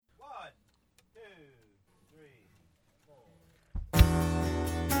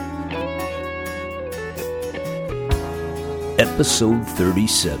episode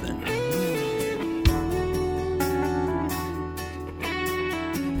 37.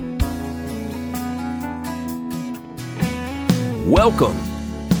 Welcome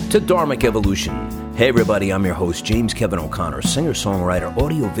to Dharmic Evolution. Hey everybody, I'm your host, James Kevin O'Connor, singer-songwriter,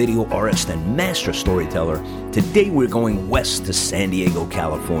 audio-video artist, and master storyteller. Today we're going west to San Diego,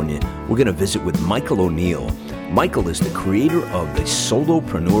 California. We're going to visit with Michael O'Neill. Michael is the creator of the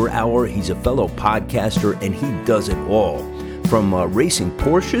Solopreneur Hour. He's a fellow podcaster, and he does it all. From racing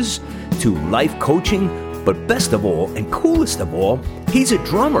Porsches to life coaching, but best of all, and coolest of all, he's a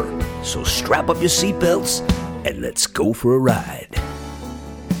drummer. So strap up your seatbelts and let's go for a ride.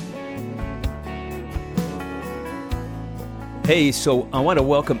 Hey, so I want to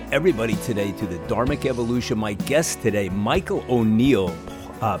welcome everybody today to the Dharmic Evolution. My guest today, Michael O'Neill,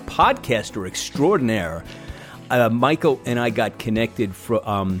 podcaster extraordinaire. Michael and I got connected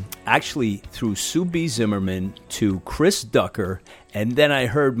actually through Sue B. Zimmerman to Chris Ducker, and then I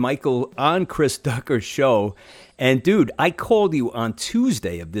heard Michael on Chris Ducker's show. And dude, I called you on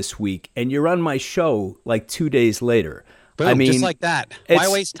Tuesday of this week, and you're on my show like 2 days later. Boom, I mean, just like that.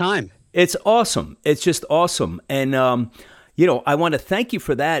 Why waste time? It's awesome. It's just awesome. And, I want to thank you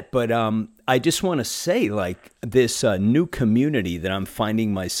for that, but I just want to say, like, this new community that I'm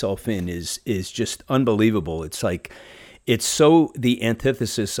finding myself in is just unbelievable. It's like, it's so the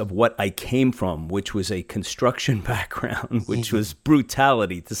antithesis of what I came from, which was a construction background, which was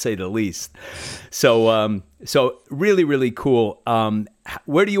brutality, to say the least. So really, really cool.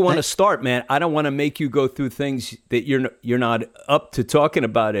 Where do you want to start, man? I don't want to make you go through things that you're not up to talking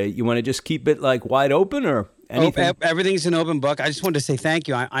about. You want to just keep it like wide open, or anything? Everything's an open book. I just wanted to say thank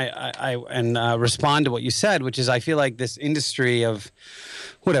you. I respond to what you said, which is I feel like this industry of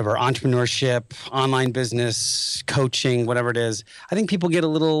whatever, entrepreneurship, online business, coaching, whatever it is, I think people get a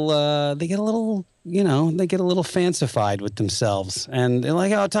little fancified with themselves. And they're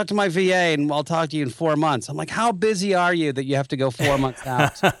like, oh, I'll talk to my VA and I'll talk to you in 4 months. I'm like, how busy are you that you have to go 4 months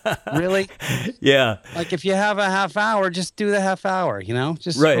out? Really? Yeah. Like if you have a half hour, just do the half hour,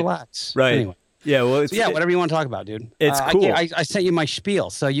 just relax. Right. Anyway. Yeah, well, whatever you want to talk about, dude. It's cool. I sent you my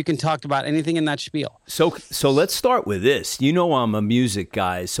spiel, so you can talk about anything in that spiel. So let's start with this. You know, I'm a music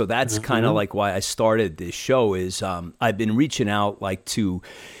guy, so that's kind of like why I started this show. Is I've been reaching out like to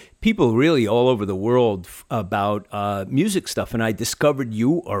people really all over the world about music stuff, and I discovered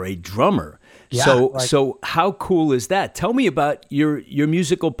you are a drummer. Yeah, so how cool is that? Tell me about your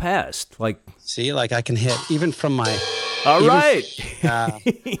musical past. Like, see, like I can hit even from my. All right.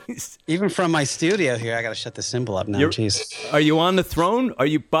 Even from my studio here, I got to shut the cymbal up now. Jeez. Are you on the throne? Are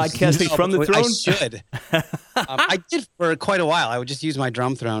you podcasting from the throne? I should. I did for quite a while. I would just use my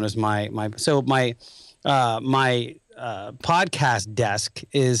drum throne as my podcast desk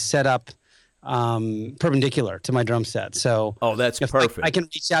is set up perpendicular to my drum set. So that's perfect. I can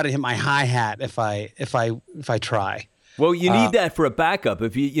reach out and hit my hi-hat if I try. Well, you need that for a backup.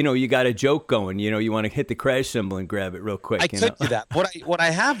 If you got a joke going, you want to hit the crash cymbal and grab it real quick. I could do that. What I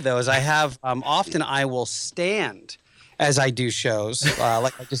have though is I have often I will stand as I do shows,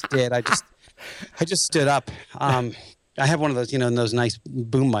 like I just did. I just stood up. I have one of those, those nice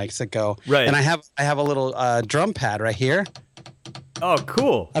boom mics that go right, and I have a little drum pad right here. Oh,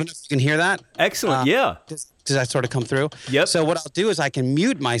 cool! I don't know if you can hear that. Excellent. Yeah. Does that sort of come through? Yep. So what I'll do is I can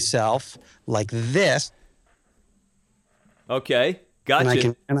mute myself like this. Okay,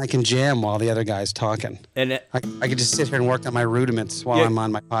 gotcha. And I can jam while the other guy's talking. And I can just sit here and work on my rudiments while I'm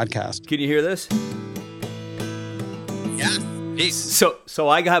on my podcast. Can you hear this? Yeah. Peace. So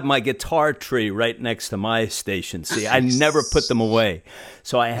I have my guitar tree right next to my station. See, I never put them away.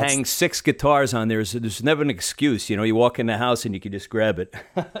 So I hang 6 guitars on there. So there's never an excuse. You walk in the house and you can just grab it.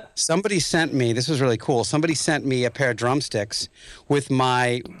 Somebody sent me, this was really cool. Somebody sent me a pair of drumsticks with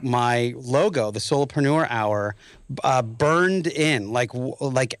my logo, the Solopreneur Hour, burned in, like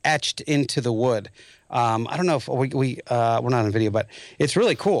etched into the wood. I don't know if we're not on video, but it's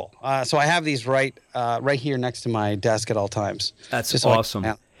really cool. So I have these right here next to my desk at all times. That's just awesome.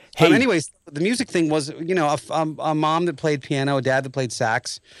 Hey. Anyways, the music thing was, a mom that played piano, a dad that played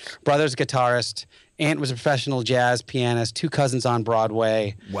sax, brother's a guitarist, aunt was a professional jazz pianist, 2 cousins on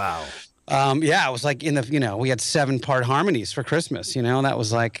Broadway. Wow. It was like we had 7-part harmonies for Christmas, that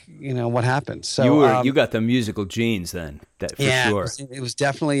was like, what happened. So you got the musical genes then, that for sure. It was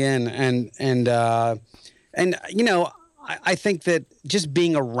definitely in. And I think that just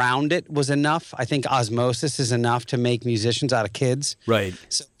being around it was enough. I think osmosis is enough to make musicians out of kids. Right.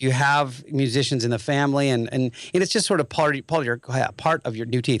 So you have musicians in the family, and it's just sort of part of your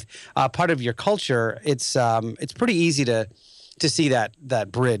new teeth, part of your culture. It's pretty easy to to see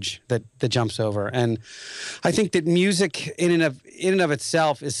that bridge that jumps over. And I think that music in and of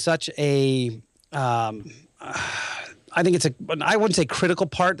itself is such a I think I wouldn't say critical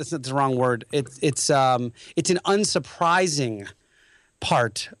part. That's the wrong word. It's an unsurprising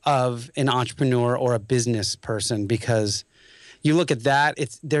part of an entrepreneur or a business person, because you look at that,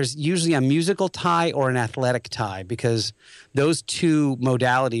 there's usually a musical tie or an athletic tie, because those two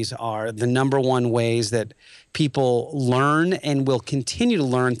modalities are the number one ways that people learn and will continue to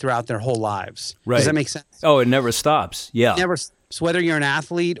learn throughout their whole lives. Right. Does that make sense? Oh, it never stops. Yeah. So whether you're an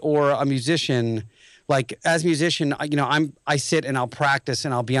athlete or a musician, like as a musician, I sit and I'll practice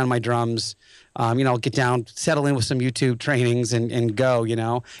and I'll be on my drums. I'll get down, settle in with some YouTube trainings and go, And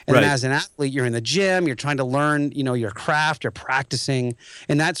Right. then as an athlete, you're in the gym, you're trying to learn, your craft, you're practicing,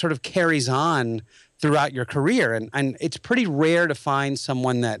 and that sort of carries on throughout your career. And it's pretty rare to find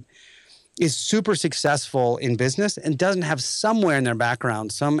someone that is super successful in business and doesn't have somewhere in their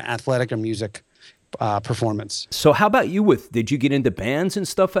background some athletic or music performance. So how about you did you get into bands and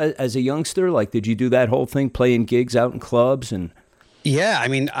stuff as a youngster? Like, did you do that whole thing, playing gigs out in clubs and... Yeah, I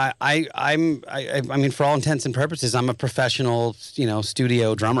mean, I mean, for all intents and purposes, I'm a professional,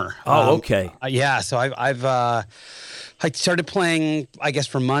 studio drummer. Oh, okay. Yeah, so I started playing, I guess,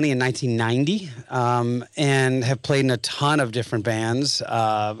 for money in 1990, and have played in a ton of different bands.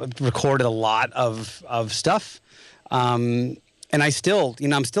 Recorded a lot of stuff. And I still,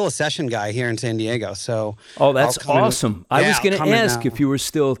 I'm still a session guy here in San Diego. So, oh, that's awesome. I was going to ask if you were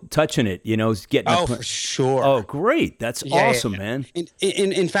still touching it, getting. Oh, for sure. Oh, great. That's awesome, man.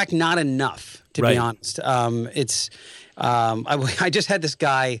 In fact, not enough, to be honest. I just had this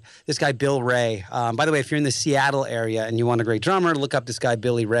guy, Bill Ray. By the way, if you're in the Seattle area and you want a great drummer, look up this guy,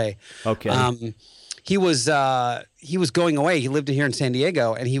 Billy Ray. Okay. He was going away. He lived here in San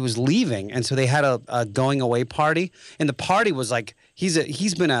Diego, and he was leaving, and so they had a going away party. And the party was like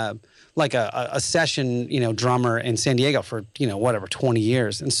he's been a session drummer in San Diego for 20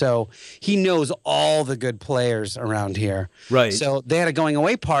 years, and so he knows all the good players around here. Right. So they had a going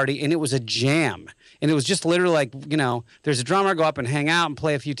away party, and it was a jam. And it was just literally like, there's a drummer, go up and hang out and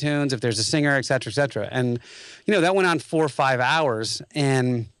play a few tunes. If there's a singer, et cetera, et cetera. And that went on 4 or 5 hours,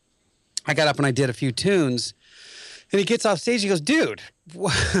 and I got up and I did a few tunes, and he gets off stage. He goes, "Dude, do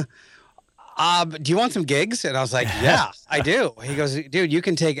you want some gigs?" And I was like, "Yeah, I do." He goes, "Dude, you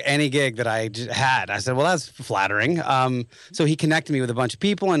can take any gig that I had." I said, "Well, that's flattering." So he connected me with a bunch of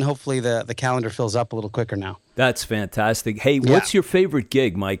people, and hopefully the calendar fills up a little quicker now. That's fantastic. Hey, what's your favorite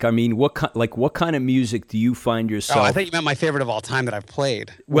gig, Mike? I mean, what kind of music do you find yourself? Oh, I thought you meant my favorite of all time that I've played.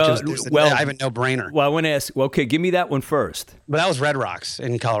 Well, I have a no-brainer. Well, I want to ask. Well, okay, give me that one first. But that was Red Rocks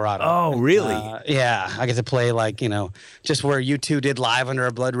in Colorado. Oh, really? Yeah, I get to play just where U2 did Live Under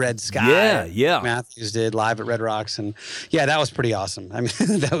a Blood Red Sky. Yeah. Matthews did live at Red Rocks, and yeah, that was pretty awesome. I mean,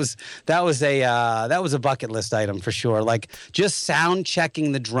 that was a bucket list item for sure. Like just sound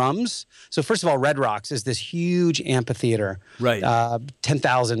checking the drums. So first of all, Red Rocks is this huge amphitheater, right?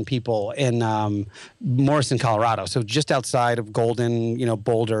 10,000 people in Morrison, Colorado. So just outside of Golden,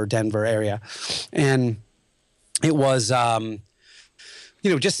 Boulder, Denver area, and it was.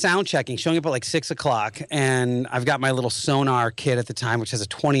 Just sound checking, showing up at like 6 o'clock, and I've got my little Sonar kit at the time, which has a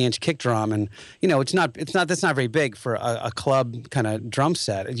 20-inch kick drum, and that's not very big for a club kind of drum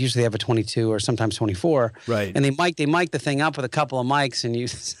set. It usually have a 22 or sometimes 24, right? And they mic the thing up with a couple of mics, and you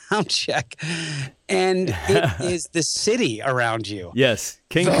sound check, and it is the city around you. Yes,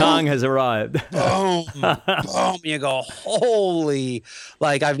 King Kong has arrived. Boom, boom! You go, holy!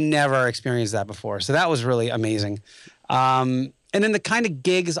 Like I've never experienced that before, so that was really amazing. And then the kind of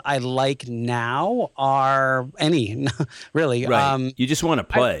gigs I like now are any, really. Right. You just want to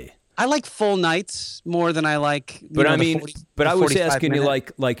play. I like full nights more than I like. But I mean, I was asking you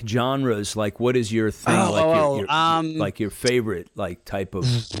like genres. Like, what is your thing? Like your favorite type of.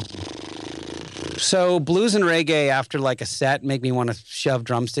 So blues and reggae after like a set make me want to shove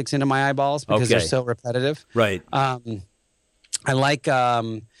drumsticks into my eyeballs because they're so repetitive. Right. I like.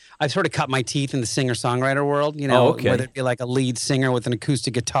 I've sort of cut my teeth in the singer-songwriter world, whether it be like a lead singer with an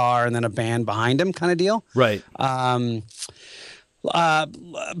acoustic guitar and then a band behind him kind of deal. Right.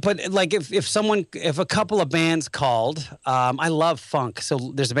 But like if a couple of bands called, I love funk.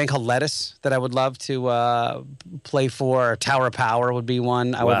 So there's a band called Lettuce that I would love to play for. Tower of Power would be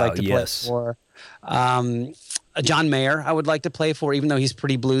one I would like to play for. John Mayer I would like to play for, even though he's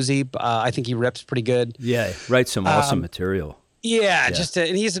pretty bluesy. I think he rips pretty good. Yeah, writes some awesome material. Yeah, Yeah.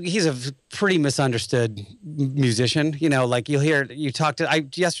 and he's a pretty misunderstood musician. Like you talk to.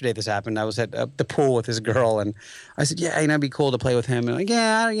 Yesterday this happened. I was at the pool with this girl, and I said, "Yeah, it'd be cool to play with him." And like,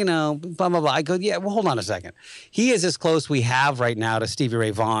 yeah, blah blah blah. I go, "Yeah, well, hold on a second. He is as close we have right now to Stevie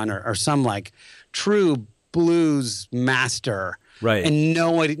Ray Vaughan or some like true blues master, Right. and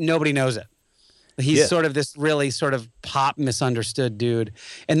nobody knows it." He's Yeah. sort of this really sort of pop misunderstood dude.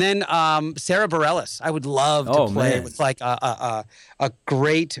 And then Sarah Bareilles, I would love to Oh, play man. with like a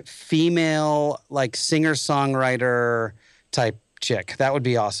great female like singer-songwriter type chick. That would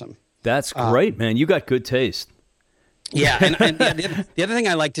be awesome. That's great, man. You got good taste. Yeah, and the other thing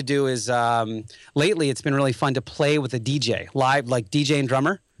I like to do is lately it's been really fun to play with a DJ live, like DJ and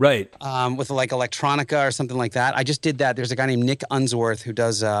drummer. Right. With like electronica or something like that. I just did that. There's a guy named Nick Unsworth who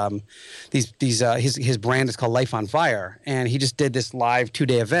does his brand is called Life on Fire, and he just did this live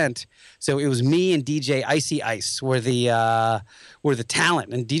 2-day event. So it was me and DJ Icy Ice were the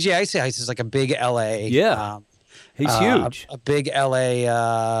talent, and DJ Icy Ice is like a big LA Yeah. He's huge. a big LA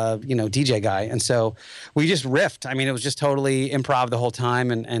DJ guy, and so we just riffed. I mean, it was just totally improv the whole time,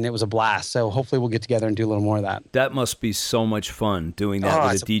 and it was a blast. So hopefully we'll get together and do a little more of that. That must be so much fun doing that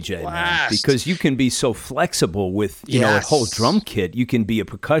with it's a DJ, man. blast. Because you can be so flexible with, a whole drum kit. You can be a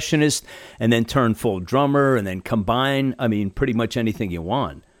percussionist and then turn full drummer and then combine, pretty much anything you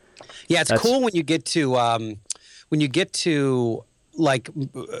want. Yeah, it's cool when you get to like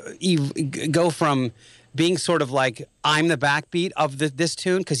go from being sort of like I'm the backbeat of this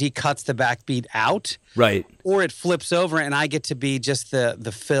tune because he cuts the backbeat out, Right. or it flips over and I get to be just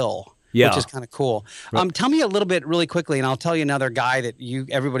the fill, Yeah. which is kind of cool. Tell me a little bit really quickly, and I'll tell you another guy that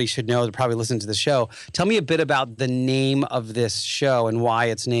everybody should know that probably listen to the show. Tell me a bit about the name of this show and why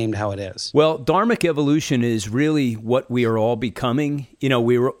it's named how it is. Well, Dharmic evolution is really what we are all becoming.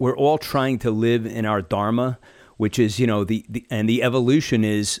 We're all trying to live in our Dharma, which is, and the evolution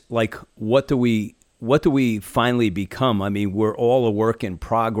is like, what do we finally become? We're all a work in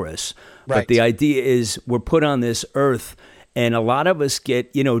progress. Right. But the idea is we're put on this earth, and a lot of us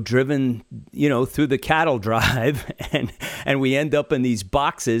get, driven, through the cattle drive, and we end up in these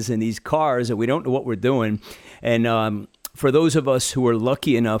boxes and these cars, and we don't know what we're doing. And for those of us who are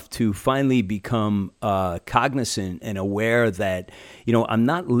lucky enough to finally become cognizant and aware that, I'm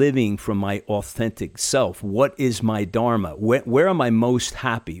not living from my authentic self. What is my Dharma? Where am I most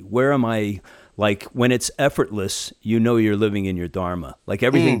happy? Where am I? Like when it's effortless, you're living in your Dharma. Like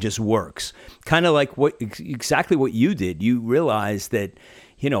everything just works. Kind of like exactly what you did. You realize that,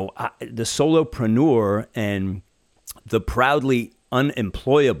 the solopreneur and the proudly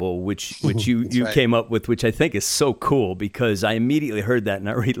unemployable, which you right. came up with, which I think is so cool because I immediately heard that and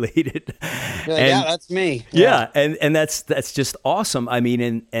I related. Yeah, that's me. Yeah, and that's just awesome.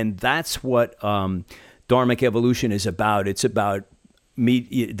 And that's what Dharmic evolution is about. It's about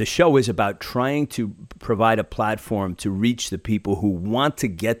the show is about trying to provide a platform to reach the people who want to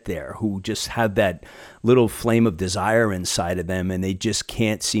get there, who just have that little flame of desire inside of them, and they just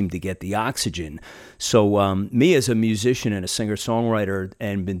can't seem to get the oxygen. So me as a musician and a singer-songwriter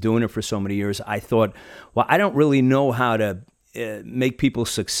and been doing it for so many years, I thought, well, I don't really know how to make people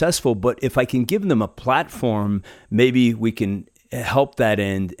successful, but if I can give them a platform, maybe we can help that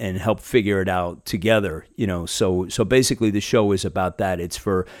end and help figure it out together, So basically, the show is about that. It's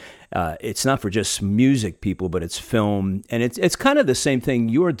for, it's not for just music people, but it's film, and it's kind of the same thing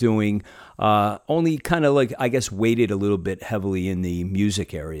you're doing, only kind of like I guess weighted a little bit heavily in the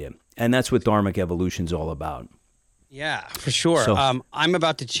music area, and that's what Dharmic Evolution's all about. Yeah, for sure. So- I'm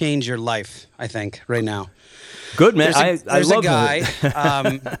about to change your life, I think, right now. Good, man. There's I love a guy.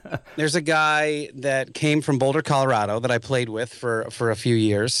 it. There's a guy that came from Boulder, Colorado, that I played with for a few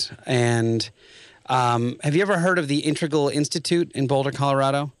years. And have you ever heard of the Integral Institute in Boulder,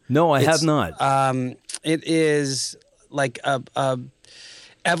 Colorado? No, I have not. It is like a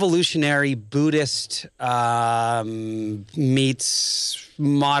evolutionary Buddhist meets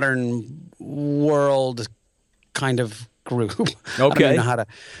modern world kind of group. Okay. I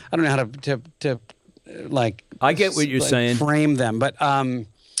don't know how to like. I get what you're saying. Frame them, but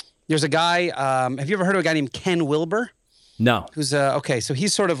there's a guy. Have you ever heard of a guy named Ken Wilber? No. Who's okay? So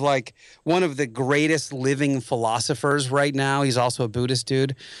he's sort of like one of the greatest living philosophers right now. He's also a Buddhist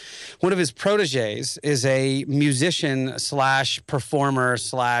dude. One of his proteges is a musician / performer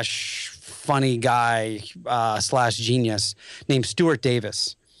 / funny guy / genius named Stuart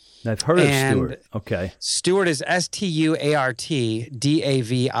Davis. I've heard of Stuart. Okay. Stuart is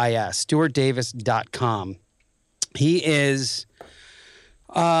StuartDavis, StuartDavis.com. He is,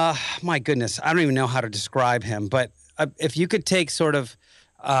 my goodness, I don't even know how to describe him, but if you could take sort of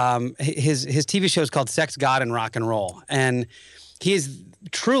his TV show is called Sex, God, and Rock and Roll, and he is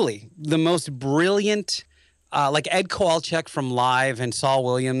truly the most brilliant. Like Ed Kowalczyk from Live and Saul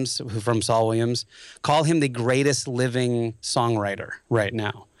Williams, who from Saul Williams, call him the greatest living songwriter right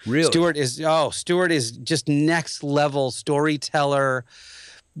now. Really? Stewart is just next level storyteller,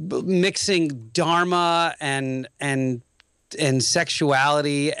 mixing dharma and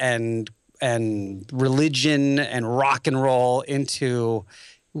sexuality and religion and rock and roll into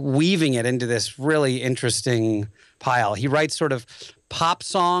weaving it into this really interesting pile. He writes sort of pop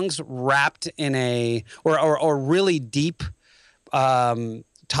songs wrapped in or really deep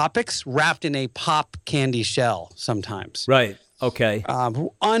topics wrapped in a pop candy shell sometimes. Right. Okay.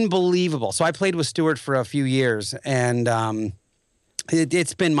 Unbelievable. So I played with Stewart for a few years, and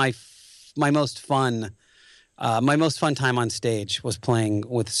it's been my most fun time on stage was playing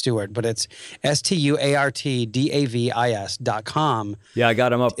with Stewart. But it's STUARTDAVIS.com. Yeah, I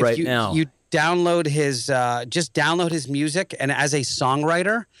got him up right now. You download download his music, and as a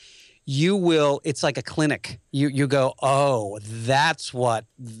songwriter, it's like a clinic. You go, oh, that's what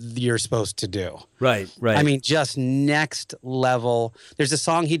you're supposed to do. Right. I mean, just next level. There's a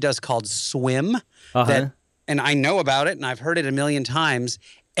song he does called Swim and I know about it, and I've heard it a million times.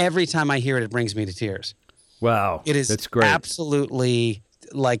 Every time I hear it, it brings me to tears. Wow. That's great. Absolutely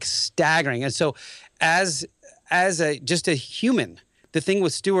like staggering. And so as just a human, the thing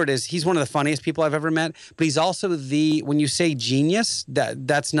with Stewart is he's one of the funniest people I've ever met, but he's also when you say genius,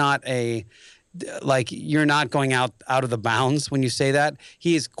 that's not you're not going out of the bounds when you say that.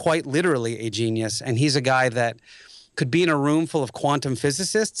 He is quite literally a genius, and he's a guy that could be in a room full of quantum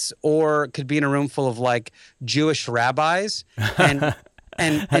physicists or could be in a room full of like Jewish rabbis and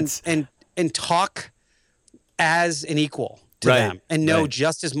talk as an equal to them and know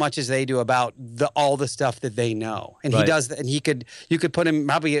just as much as they do about all the stuff that they know. And he does that. And you could put him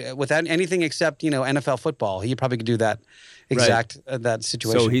probably without anything except, NFL football. He probably could do that exact that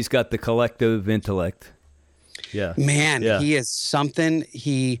situation. So he's got the collective intellect. Yeah. Man, he is something.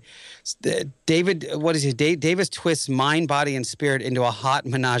 Davis twists mind, body, and spirit into a hot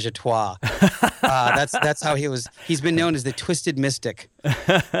menage a trois. That's how he was. He's been known as the Twisted Mystic.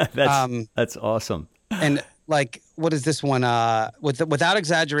 That's awesome. And like, what is this one? Without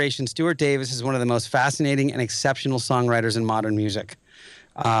exaggeration, Stuart Davis is one of the most fascinating and exceptional songwriters in modern music.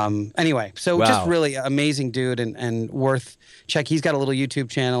 Anyway, so just really amazing dude and worth check. He's got a little YouTube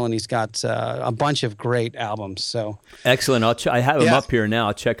channel, and he's got a bunch of great albums. So excellent. I have him up here now.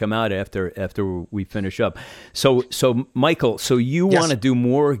 I'll check him out after we finish up. So Michael, you want to do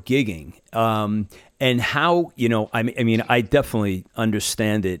more gigging. And how, I mean, I definitely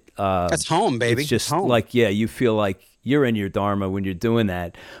understand it. That's home, baby. It's just home. like, you feel like you're in your dharma when you're doing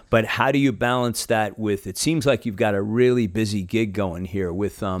that. But how do you balance that with, it seems like you've got a really busy gig going here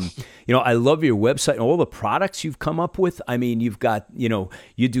with, I love your website and all the products you've come up with. I mean, you've got,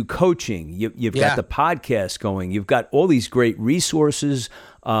 you do coaching, you've got the podcast going, you've got all these great resources.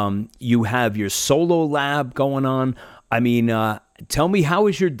 You have your solo lab going on. I mean, tell me, how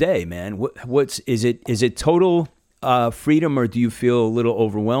is your day, man? Is it total freedom, or do you feel a little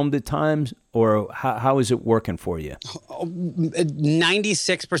overwhelmed at times, or how is it working for you?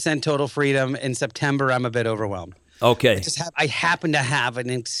 96% total freedom. In September, I'm a bit overwhelmed. Okay. I happen to have an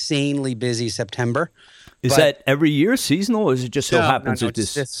insanely busy September. Is that every year seasonal, or is it just so happens at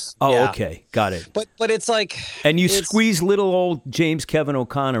this? Okay, got it. But it's like, and you squeeze little old James Kevin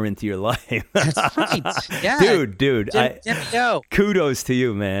O'Connor into your life. That's right. Yeah, dude. Kudos to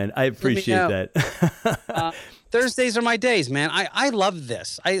you, man. I appreciate that. Thursdays are my days, man. I love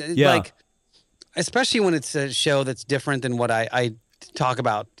this. Like, especially when it's a show that's different than what I talk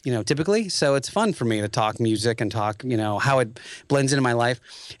about, typically. So it's fun for me to talk music and talk, how it blends into my life.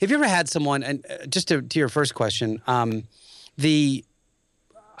 Have you ever had someone, and just to your first question, I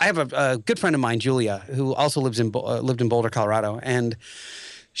have a good friend of mine, Julia, who also lived in Boulder, Colorado, and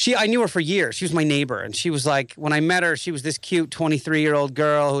I knew her for years. She was my neighbor, and she was like, when I met her, she was this cute 23-year-old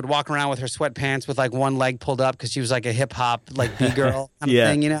girl who would walk around with her sweatpants with like one leg pulled up because she was like a hip hop like B-girl kind of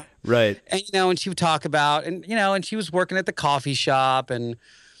thing, Right. And and she would talk about and she was working at the coffee shop, and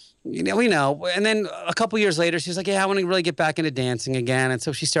and then a couple years later she was like, I want to really get back into dancing again. And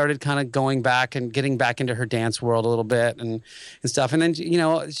so she started kind of going back and getting back into her dance world a little bit and stuff. And then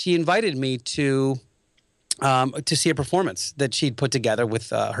she invited me to see a performance that she'd put together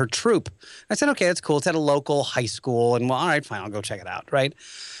with her troupe. I said, okay, that's cool. It's at a local high school. And all right, fine, I'll go check it out, right?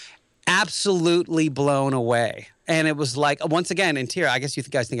 Absolutely blown away. And it was like, once again, in tears, I guess you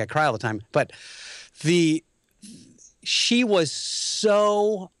guys think I cry all the time, but she was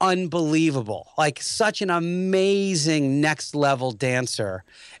so unbelievable, like such an amazing next level dancer.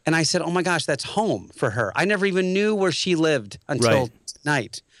 And I said, oh my gosh, that's home for her. I never even knew where she lived until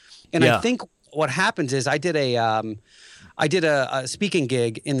tonight. And I think what happens is I did a speaking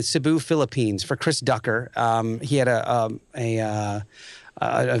gig in Cebu, Philippines for Chris Ducker. He had an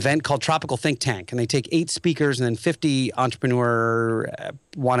event called Tropical Think Tank, and they take 8 speakers and then 50 entrepreneur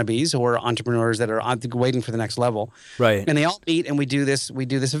wannabes or entrepreneurs that are waiting for the next level. Right. And they all meet, and we do this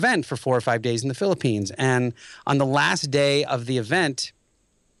event for 4 or 5 days in the Philippines. And on the last day of the event,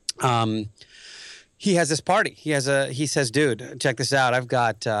 he has this party. He says, dude, check this out. I've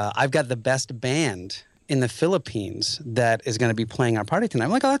got the best band in the Philippines that is going to be playing our party tonight.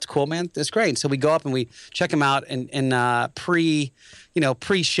 I'm like, oh, that's cool, man. That's great. So we go up and we check him out in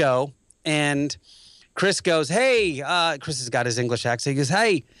pre-show. And Chris goes, hey, Chris has got his English accent. He goes,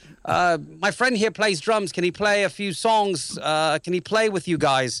 hey, my friend here plays drums. Can he play a few songs? Can he play with you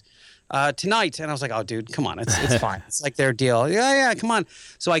guys tonight? And I was like, oh, dude, come on. It's fine. It's like their deal. Yeah, come on.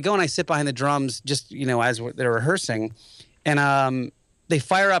 So I go and I sit behind the drums just, as they're rehearsing. And they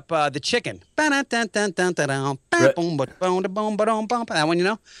fire up the chicken. That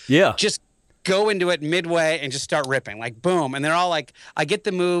one, Yeah. Just go into it midway and just start ripping, like boom. And they're all like, I get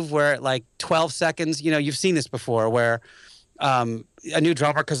the move where like 12 seconds, you've seen this before where a new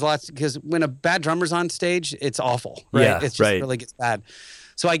drummer, because when a bad drummer's on stage, it's awful, right? Yeah, it just really gets bad.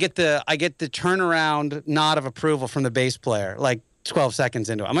 So I get the turnaround nod of approval from the bass player, like 12 seconds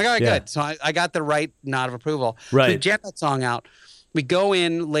into it. I'm like, all right, good. So I got the right nod of approval. Right. So we jam that song out. We go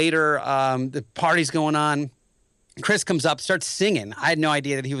in later. The party's going on. Chris comes up, starts singing. I had no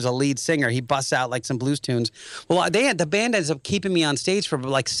idea that he was a lead singer. He busts out like some blues tunes. Well, the band ends up keeping me on stage for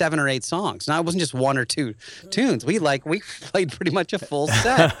like 7 or 8 songs. Now it wasn't just 1 or 2 tunes. We played pretty much a full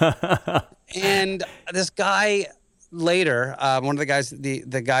set. And this guy later, one of the guys,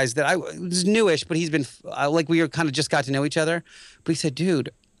 the guys that I was newish, but he's been we were kind of just got to know each other. But he said, dude,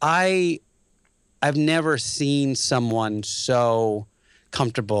 I've never seen someone so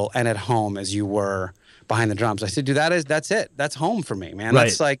comfortable and at home as you were behind the drums. I said, dude, that's it. That's home for me, man. Right.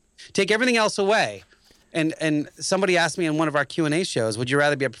 That's like, take everything else away. And somebody asked me in one of our Q&A shows, would you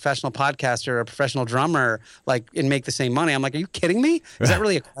rather be a professional podcaster or a professional drummer, and make the same money? I'm like, are you kidding me? Is that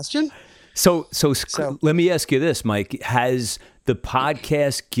really a question? So let me ask you this, Mike. Has the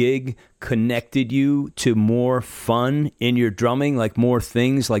podcast gig connected you to more fun in your drumming, like more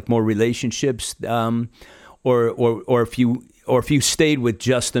things, like more relationships, or if you stayed with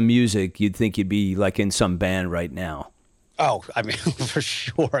just the music, you'd think you'd be like in some band right now? Oh, I mean, for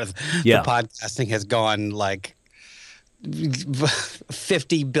sure. The podcasting has gone like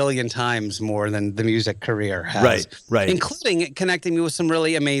 50 billion times more than the music career has. Right. Including connecting me with some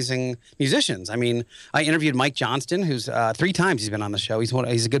really amazing musicians. I mean, I interviewed Mike Johnston, who's 3 times he's been on the show.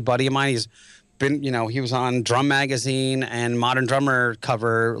 He's a good buddy of mine. He's been, he was on Drum Magazine and Modern Drummer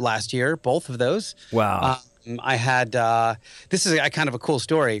cover last year, both of those. Wow. I had, this is kind of a cool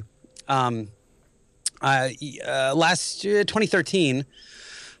story. Last 2013,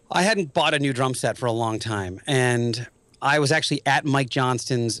 I hadn't bought a new drum set for a long time. And I was actually at Mike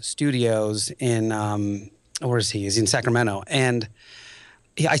Johnston's studios in, where is he? He's in Sacramento. And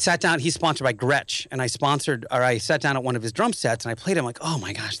I sat down, he's sponsored by Gretsch, and I sat down at one of his drum sets and I played him like, oh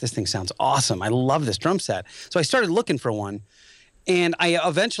my gosh, this thing sounds awesome. I love this drum set. So I started looking for one, and I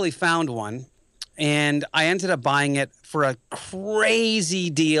eventually found one, and I ended up buying it for a crazy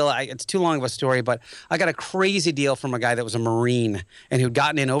deal. It's too long of a story, but I got a crazy deal from a guy that was a Marine and who'd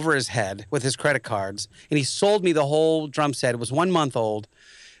gotten in over his head with his credit cards, and he sold me the whole drum set. It was 1 month old,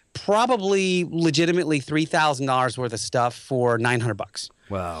 probably legitimately $3,000 worth of stuff for $900.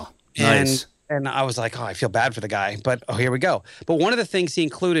 Wow. Nice. And I was like, oh, I feel bad for the guy, but here we go. But one of the things he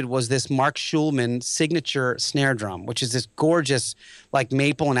included was this Mark Schulman signature snare drum, which is this gorgeous, like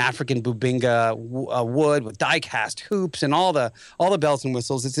maple and African bubinga wood with die-cast hoops and all the bells and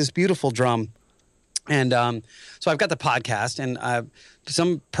whistles. It's this beautiful drum. And so I've got the podcast, and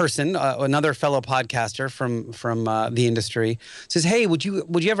some person, another fellow podcaster from the industry, says, "Hey, would you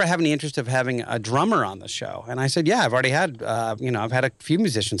ever have any interest of having a drummer on the show?" And I said, "Yeah, I've already had, I've had a few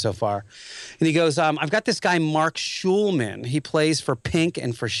musicians so far." And he goes, "I've got this guy Mark Schulman. He plays for Pink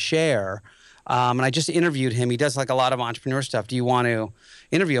and for Cher, and I just interviewed him. He does like a lot of entrepreneur stuff. Do you want to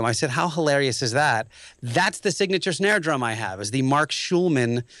interview him?" I said, "How hilarious is that? That's the signature snare drum I have, is the Mark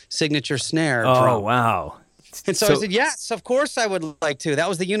Schulman signature snare drum." Oh, wow. And so I said, yes, of course I would like to. That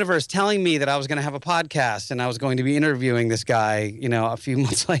was the universe telling me that I was going to have a podcast and I was going to be interviewing this guy, a few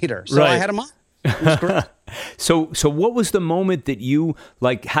months later. So I had him on. It was great. So what was the moment that you,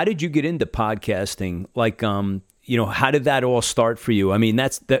 like, how did you get into podcasting? Like, how did that all start for you? I mean,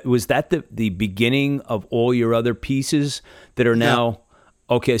 was that the beginning of all your other pieces that are now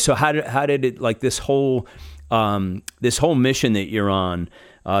okay? So how did it, like, this whole mission that you're on,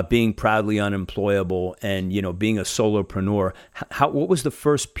 being proudly unemployable and being a solopreneur, what was the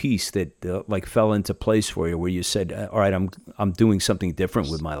first piece that like fell into place for you, where you said, all right, I'm doing something different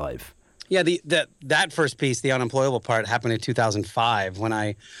with my life? Yeah, that first piece, the unemployable part, happened in 2005 when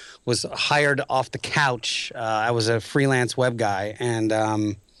I was hired off the couch. I was a freelance web guy,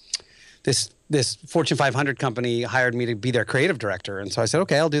 and this Fortune 500 company hired me to be their creative director. And so I said,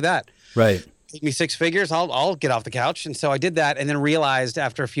 okay, I'll do that. Right. Give me six figures, I'll get off the couch. And so I did that, and then realized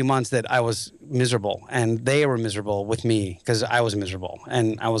after a few months that I was miserable, and they were miserable with me because I was miserable.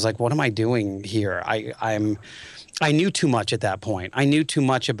 And I was like, what am I doing here? I knew too much at that point. I knew too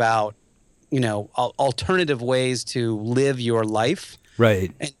much about alternative ways to live your life.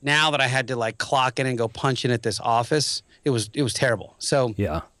 Right. And now that I had to like clock in and go punch in at this office, it was terrible. So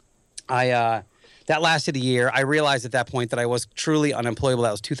yeah, that lasted a year. I realized at that point that I was truly unemployable.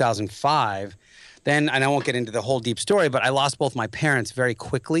 That was 2005. Then, and I won't get into the whole deep story, but I lost both my parents very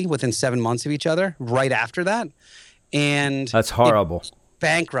quickly within 7 months of each other right after that. And that's horrible.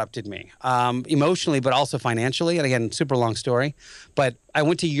 Bankrupted me emotionally, but also financially. And again, super long story. But I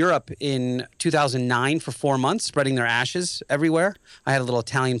went to Europe in 2009 for 4 months, spreading their ashes everywhere. I had a little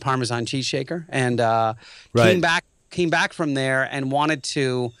Italian Parmesan cheese shaker, and came back from there and wanted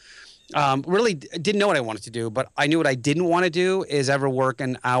to really didn't know what I wanted to do. But I knew what I didn't want to do is ever work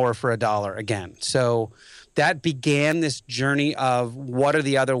an hour for $1 again. So that began this journey of what are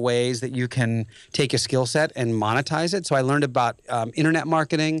the other ways that you can take a skill set and monetize it. So I learned about internet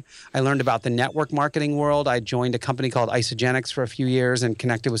marketing. I learned about the network marketing world. I joined a company called Isogenics for a few years and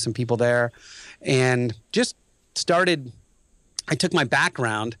connected with some people there, and just started. I took my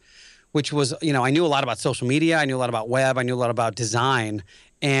background, which was, I knew a lot about social media. I knew a lot about web. I knew a lot about design.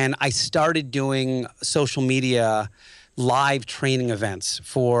 And I started doing social media live training events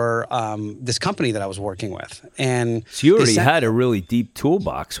for this company that I was working with. And so you already had a really deep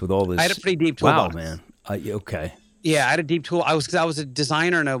toolbox with all this. I had a pretty deep toolbox. Wow, man. Okay. Yeah, I had a deep tool. I was a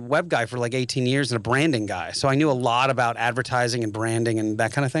designer and a web guy for like 18 years and a branding guy. So I knew a lot about advertising and branding and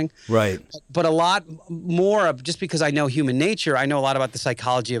that kind of thing. Right. But a lot more of, just because I know human nature, I know a lot about the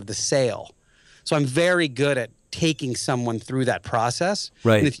psychology of the sale. So I'm very good at taking someone through that process.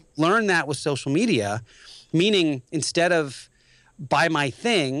 Right. And if you learn that with social media, meaning instead of buy my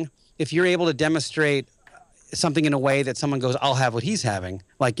thing, if you're able to demonstrate something in a way that someone goes, I'll have what he's having,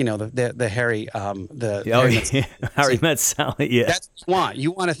 like, the Harry, Harry Met Sally, yeah. That's what you want.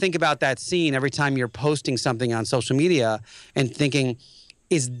 You want to think about that scene every time you're posting something on social media and thinking,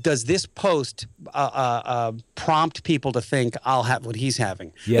 does this post prompt people to think I'll have what he's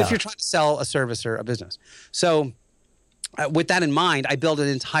having? Yeah. If you're trying to sell a service or a business. So with that in mind, I built an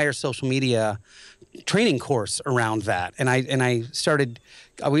entire social media training course around that. And I started,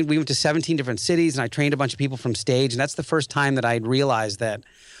 we went to 17 different cities, and I trained a bunch of people from stage. And that's the first time that I'd realized that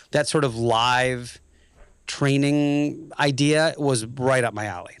sort of live training idea was right up my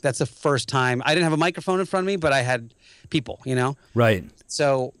alley. That's the first time. I didn't have a microphone in front of me, but I had people, Right.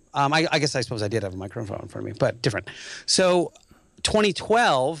 So I suppose I did have a microphone in front of me, but different. So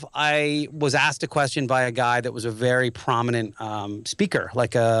 2012, I was asked a question by a guy that was a very prominent speaker,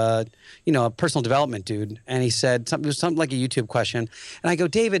 like a personal development dude. And he said something like a YouTube question. And I go,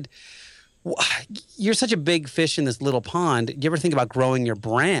 David, you're such a big fish in this little pond. Do you ever think about growing your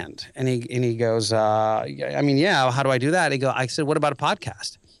brand? And he goes, yeah, how do I do that? I said, what about a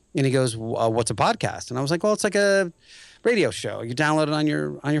podcast? And he goes, what's a podcast? And I was like, well, it's like a radio show. You download it on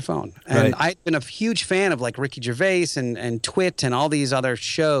your phone. And Right. I've been a huge fan of like Ricky Gervais and Twit and all these other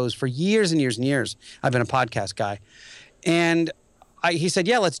shows for years and years and years. I've been a podcast guy. And he said,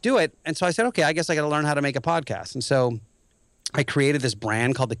 yeah, let's do it. And so I said, okay, I guess I got to learn how to make a podcast. And so I created this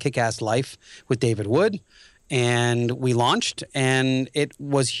brand called The Kick-Ass Life with David Wood. And we launched, and it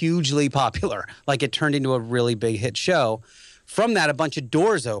was hugely popular. Like, it turned into a really big hit show. From that, a bunch of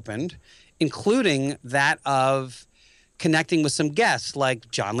doors opened, including that of connecting with some guests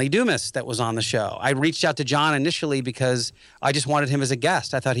like John Lee Dumas that was on the show. I reached out to John initially because I just wanted him as a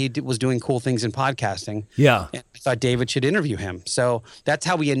guest. I thought he was doing cool things in podcasting. Yeah. And I thought David should interview him. So that's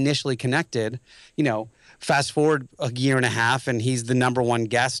how we initially connected. Fast forward a year and a half, and he's the number one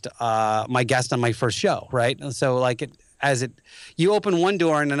guest, my guest on my first show, right? And so you open one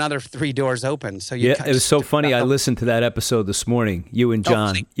door and another 3 doors open. So it was so funny. I listened to that episode this morning, you and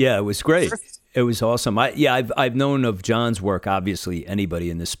John. Yeah, it was great. It was awesome. I've known of John's work. Obviously, anybody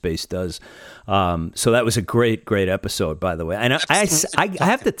in this space does. So that was a great episode, by the way. And I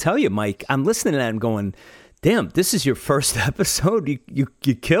have to tell you, Mike, I'm listening to that and going, Damn, this is your first episode. You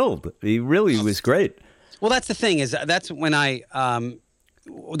killed. It really was great. Well, that's the thing is that's when I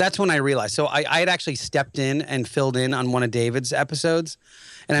realized. So I had actually stepped in and filled in on one of David's episodes,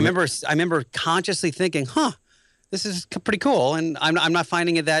 and I remember consciously thinking, this is pretty cool, and I'm not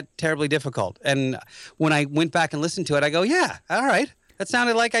finding it that terribly difficult. And when I went back and listened to it, I go, yeah, all right, that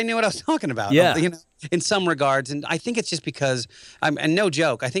sounded like I knew what I was talking about. Yeah, in some regards, and I think it's just because and no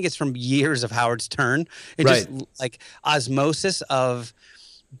joke, I think it's from years of Howard Stern. It just like osmosis of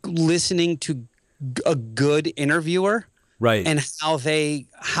listening to a good interviewer, right, and how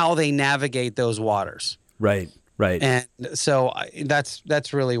they navigate those waters, right. And so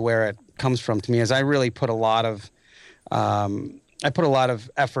that's really where it comes from to me. Is I really put a lot of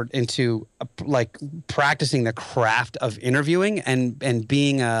effort into like practicing the craft of interviewing and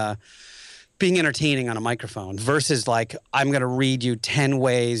being entertaining on a microphone versus like I'm going to read you 10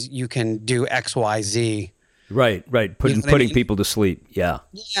 ways you can do X, Y, Z. Right. Putting people to sleep. Yeah.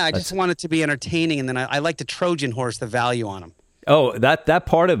 Yeah. I just want it to be entertaining. And then I like to Trojan horse the value on them. Oh, that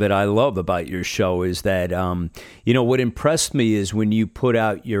part of it I love about your show is that, what impressed me is when you put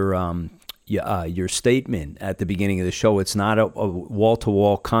out your statement at the beginning of the show, it's not a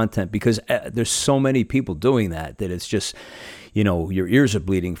wall-to-wall content because there's so many people doing that it's just, your ears are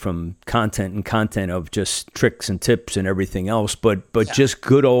bleeding from content of just tricks and tips and everything else, but just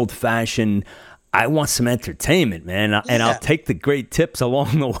good old-fashioned, I want some entertainment, man, and I'll take the great tips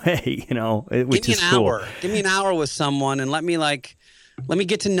along the way, which is cool. Give me an hour with someone and let me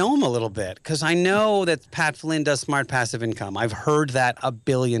get to know him a little bit because I know that Pat Flynn does Smart Passive Income. I've heard that a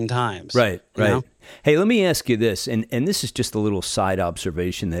billion times. Right. Hey, let me ask you this, and this is just a little side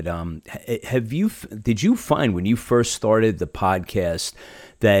observation that did you find when you first started the podcast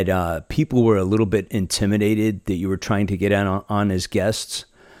that people were a little bit intimidated that you were trying to get on as guests?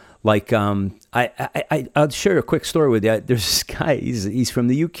 Like, I'll share a quick story with you. There's this guy, he's from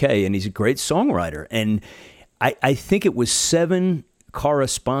the UK, and he's a great songwriter. And I think it was 7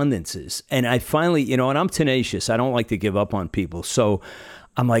 correspondences. And I finally, and I'm tenacious. I don't like to give up on people. So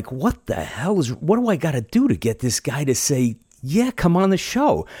I'm like, what the hell what do I got to do to get this guy to say, yeah, come on the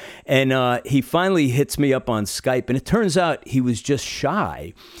show? And he finally hits me up on Skype. And it turns out he was just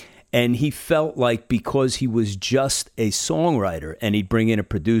shy. And he felt like because he was just a songwriter and he'd bring in a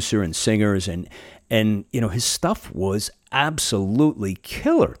producer and singers and his stuff was absolutely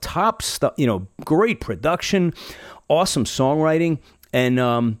killer, top stuff, great production, awesome songwriting.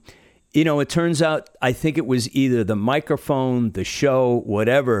 And, it turns out, I think it was either the microphone, the show,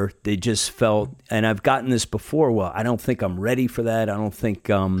 whatever, they just felt, and I've gotten this before, well, I don't think I'm ready for that. I don't think,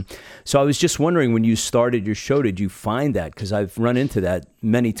 so I was just wondering when you started your show, did you find that? Because I've run into that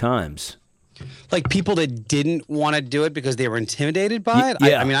many times. Like people that didn't want to do it because they were intimidated by it?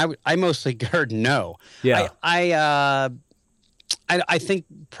 Yeah. I mostly heard no. Yeah. I think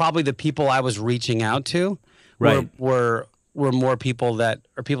probably the people I was reaching out to were more people that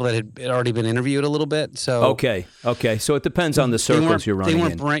had already been interviewed a little bit. So okay. So it depends on the circles you're running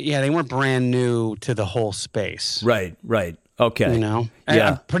in. They weren't brand new to the whole space. Right. Okay.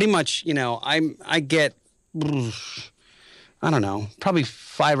 I pretty much, I get, I don't know, probably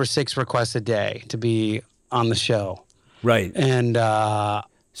 5 or 6 requests a day to be on the show. Right. And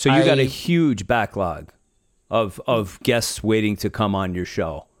so you got a huge backlog of guests waiting to come on your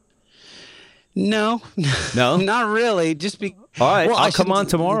show. No, not really. All right, I'll come on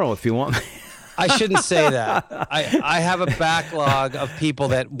tomorrow if you want me. I shouldn't say that. I have a backlog of people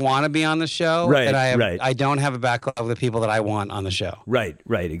that want to be on the show, right? And I don't have a backlog of the people that I want on the show. Right.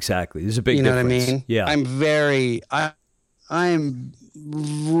 Exactly. There's a big difference. What I mean? Yeah. I'm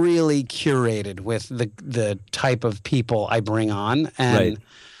really curated with the type of people I bring on, and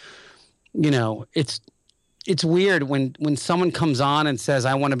it's weird when someone comes on and says,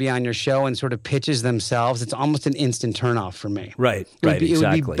 I want to be on your show and sort of pitches themselves. It's almost an instant turnoff for me. Right, exactly.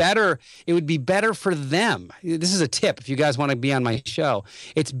 It would be better for them. This is a tip if you guys want to be on my show.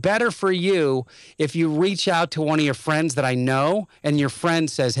 It's better for you if you reach out to one of your friends that I know and your friend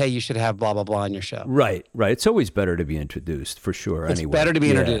says, hey, you should have blah, blah, blah on your show. Right. It's always better to be introduced for sure. It's better to be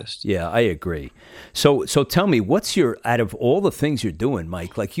introduced. Yeah, I agree. So tell me, out of all the things you're doing,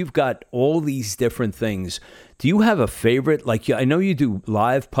 Mike, like you've got all these different things. Do you have a favorite? Like, I know you do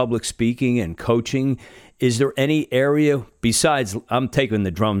live public speaking and coaching. Is there any area besides, I'm taking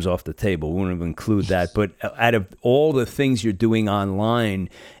the drums off the table, we won't include that, but out of all the things you're doing online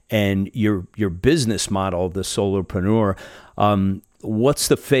and your business model, the Solopreneur, what's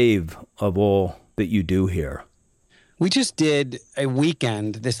the fave of all that you do here? We just did a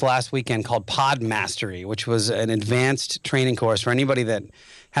weekend this last weekend called Pod Mastery, which was an advanced training course for anybody that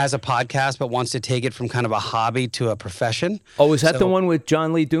has a podcast but wants to take it from kind of a hobby to a profession. Oh, is that the one with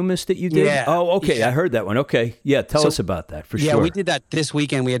John Lee Dumas that you did? Yeah. Oh, okay. Yeah. I heard that one. Okay. Yeah. Tell us about that for sure. Yeah, we did that this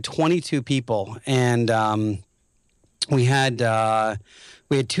weekend. We had 22 people, and we had 2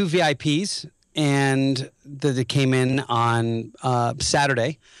 VIPs, and that came in on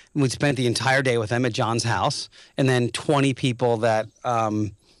Saturday. And we spent the entire day with them at John's house, and then 20 people that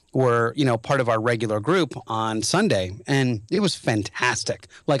were, part of our regular group on Sunday, and it was fantastic.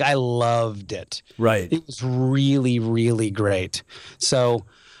 Like, I loved it. Right. It was really, really great. So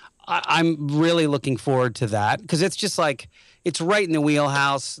I'm really looking forward to that, because it's just like, it's right in the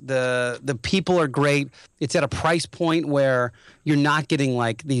wheelhouse. The people are great. It's at a price point where you're not getting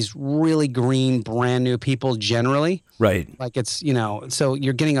like these really green, brand new people generally. Right. Like it's, so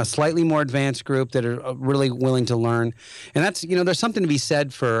you're getting a slightly more advanced group that are really willing to learn. And that's, there's something to be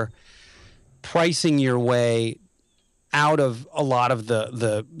said for pricing your way out of a lot of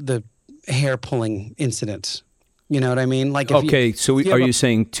the hair pulling incidents. You know what I mean? Like, are you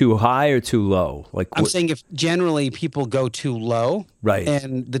saying too high or too low? Like, I'm saying if generally people go too low, right,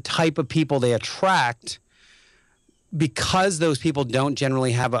 and the type of people they attract, because those people don't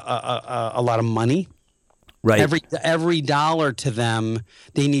generally have a lot of money, right? Every dollar to them,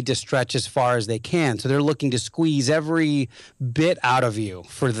 they need to stretch as far as they can. So they're looking to squeeze every bit out of you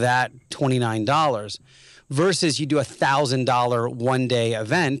for that $29. Versus you do $1,000 one-day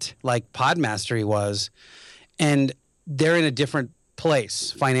event like Pod Mastery was, and they're in a different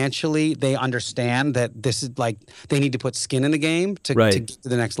place financially. They understand that this is like they need to put skin in the game to get to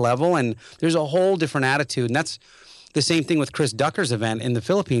the next level, and there's a whole different attitude. And that's the same thing with Chris Ducker's event in the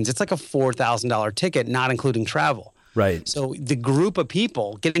Philippines. It's like a $4,000 ticket, not including travel. Right. So the group of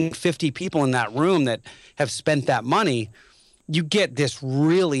people, getting 50 people in that room that have spent that money, you get this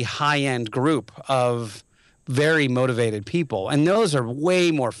really high-end group of very motivated people, and those are way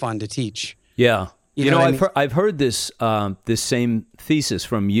more fun to teach. Yeah. You know, what I mean? I've heard this this same thesis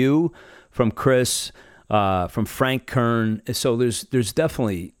from you, from Chris, from Frank Kern. So there's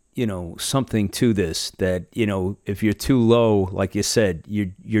definitely something to this, that if you're too low, like you said,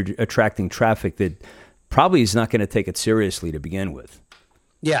 you're attracting traffic that probably is not going to take it seriously to begin with.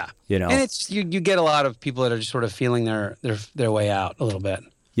 Yeah, and it's you get a lot of people that are just sort of feeling their way out a little bit.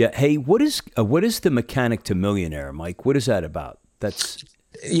 Yeah. Hey, what is the Mechanic to Millionaire, Mike? What is that about? That's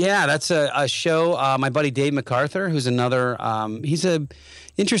a show. My buddy Dave MacArthur, who's another, he's a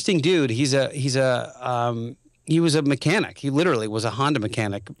interesting dude. He was a mechanic. He literally was a Honda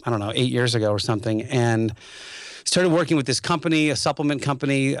mechanic, I don't know, 8 years ago or something, and started working with this company, a supplement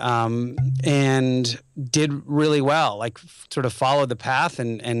company, and did really well, like sort of followed the path.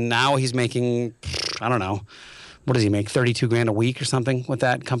 And now he's making, I don't know, what does he make? $32,000 a week or something with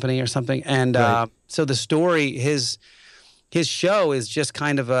that company or something. And so the story, his show is just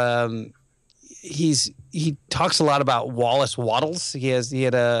kind of he talks a lot about Wallace Wattles. He had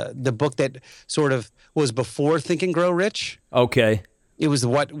the book that sort of was before Think and Grow Rich. Okay. It was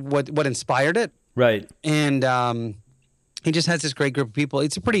what inspired it. Right. And he just has this great group of people.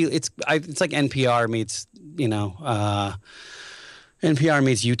 It's like NPR meets NPR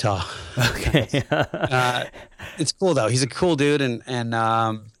meets Utah. Okay. It's cool though. He's a cool dude,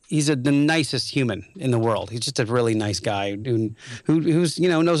 and he's the nicest human in the world. He's just a really nice guy who's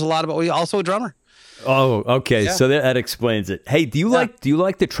knows a lot about. He's also a drummer. Oh, okay. Yeah. So that explains it. Hey, do you like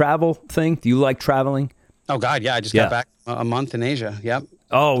the travel thing? Do you like traveling? Oh God, yeah. I just got back a month in Asia. Yep.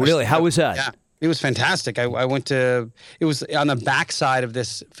 Oh, really? How was that? Yeah. It was fantastic. I went to, it was on the backside of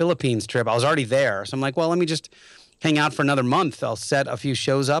this Philippines trip. I was already there. So I'm like, well, let me just hang out for another month. I'll set a few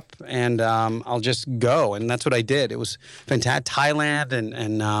shows up, and I'll just go. And that's what I did. It was fantastic. Thailand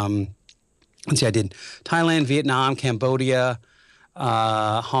and let's see, I did Thailand, Vietnam, Cambodia,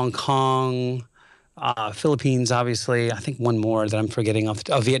 Hong Kong, Philippines, obviously. I think one more that I'm forgetting of.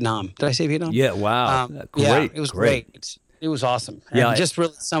 Oh, Vietnam. Did I say Vietnam? Yeah, wow. Great. Yeah, it was great. It was awesome. And just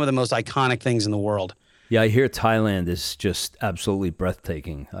really some of the most iconic things in the world. Yeah, I hear Thailand is just absolutely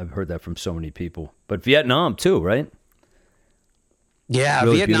breathtaking. I've heard that from so many people. But Vietnam too, right? Yeah,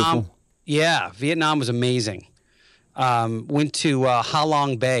 really Vietnam. Beautiful. Yeah, Vietnam was amazing. Went to Ha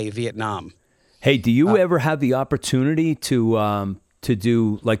Long Bay, Vietnam. Hey, do you ever have the opportunity to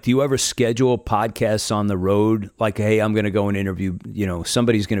do, like, do you ever schedule podcasts on the road? Like, hey, I'm going to go and interview,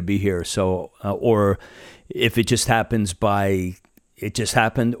 somebody's going to be here. So, or if it just happens it just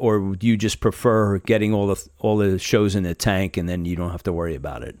happened, or do you just prefer getting all the shows in the tank and then you don't have to worry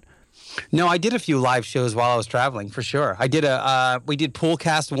about it? No, I did a few live shows while I was traveling, for sure. I did we did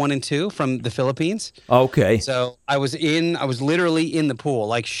Poolcast 1 and 2 from the Philippines. Okay. So I was literally in the pool,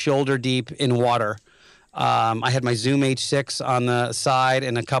 like shoulder deep in water. I had my Zoom H6 on the side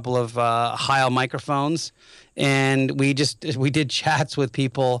and a couple of Heil microphones, and we did chats with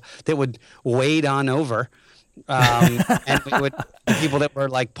people that would wade on over. And we would the people that were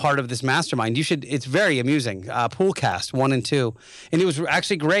like part of this mastermind. It's very amusing. Poolcast 1 and 2, and it was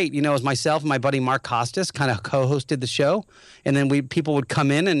actually great. You know, it was myself and my buddy Mark Costas kind of co-hosted the show, and then people would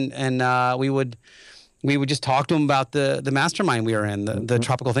come in and we would just talk to them about the mastermind we were in, the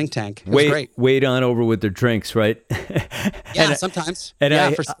tropical think tank. It was great. Wade on over with their drinks, right? Yeah, sometimes. And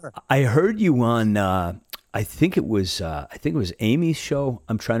yeah, for sure. I heard you on. I think it was Amy's show.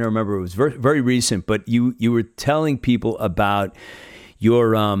 I'm trying to remember. It was very, very recent, but you were telling people about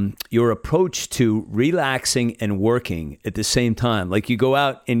your approach to relaxing and working at the same time. Like you go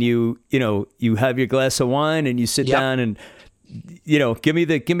out and you have your glass of wine and you sit down and give me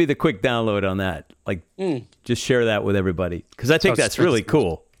the quick download on that. Like just share that with everybody, because I think that's really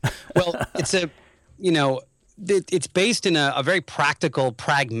cool. Well, it's based in a very practical,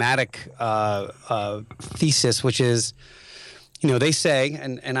 pragmatic thesis, which is, they say,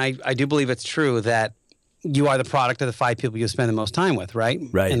 and I do believe it's true, that you are the product of the 5 people you spend the most time with, right?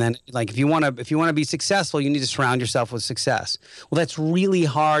 Right. And then, like, if you want to be successful, you need to surround yourself with success. Well, that's really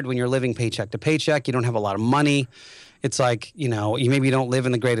hard when you're living paycheck to paycheck. You don't have a lot of money. It's like, you maybe don't live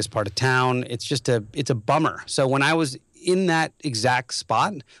in the greatest part of town. It's a bummer. So when I was in that exact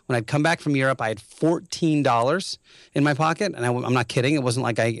spot, when I'd come back from Europe, I had $14 in my pocket. And I'm not kidding. It wasn't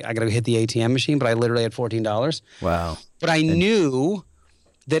like I got to hit the ATM machine, but I literally had $14. Wow. But I knew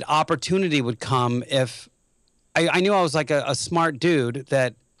that opportunity would come if I knew I was like a smart dude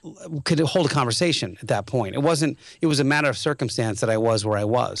that could hold a conversation at that point. It was a matter of circumstance that I was where I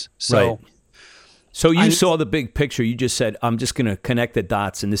was. So. Right. So you saw the big picture. You just said, I'm just going to connect the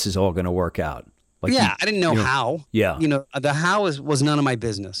dots and this is all going to work out. Like I didn't know how. Yeah. The how was none of my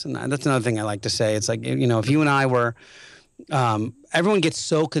business. And that's another thing I like to say. It's like, if you and I were, everyone gets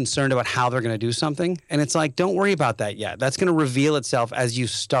so concerned about how they're going to do something. And it's like, don't worry about that yet. That's going to reveal itself as you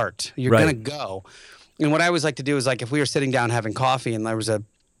start. You're going to go. And what I always like to do is, like, if we were sitting down having coffee and there was a,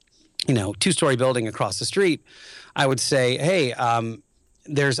 2-story building across the street, I would say, hey,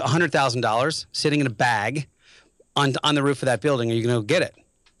 there's $100,000 sitting in a bag on the roof of that building. Are you going to go get it?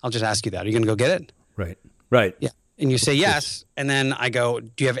 I'll just ask you that. Are you going to go get it? Right. Yeah. And you say yes. And then I go,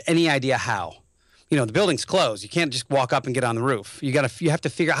 do you have any idea how? The building's closed. You can't just walk up and get on the roof. You have to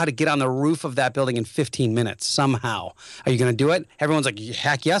figure out how to get on the roof of that building in 15 minutes somehow. Are you going to do it? Everyone's like,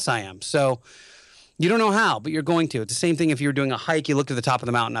 heck yes, I am. So you don't know how, but you're going to. It's the same thing if you're doing a hike, you look to the top of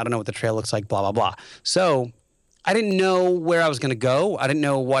the mountain. I don't know what the trail looks like, blah, blah, blah. So I didn't know where I was going to go. I didn't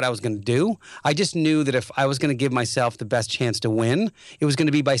know what I was going to do. I just knew that if I was going to give myself the best chance to win, it was going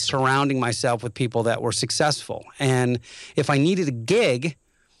to be by surrounding myself with people that were successful. And if I needed a gig,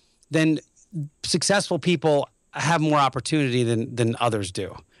 then successful people have more opportunity than others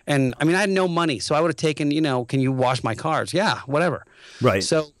do. And I mean, I had no money, so I would have taken, can you wash my cars? Yeah, whatever. Right.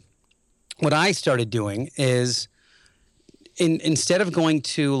 So what I started doing is instead of going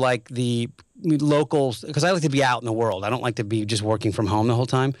to like the locals, because I like to be out in the world. I don't like to be just working from home the whole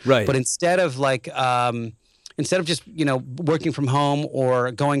time. Right. But instead of just, working from home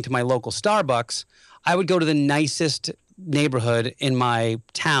or going to my local Starbucks, I would go to the nicest neighborhood in my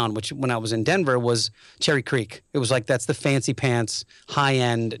town, which when I was in Denver was Cherry Creek. It was like, that's the fancy pants,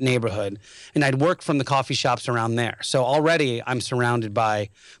 high-end neighborhood. And I'd work from the coffee shops around there. So already I'm surrounded by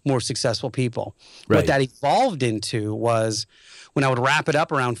more successful people. Right. What that evolved into was when I would wrap it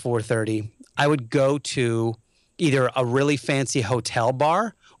up around 4:30, I would go to either a really fancy hotel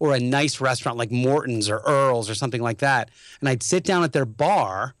bar or a nice restaurant like Morton's or Earl's or something like that. And I'd sit down at their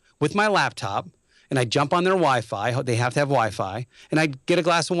bar with my laptop and I'd jump on their Wi-Fi. They have to have Wi-Fi. And I'd get a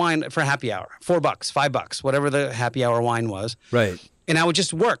glass of wine for happy hour, $4, $5, whatever the happy hour wine was. Right. And I would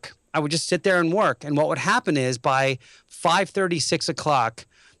just work. I would just sit there and work. And what would happen is by 5:30, 6 o'clock,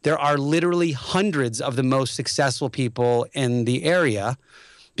 there are literally hundreds of the most successful people in the area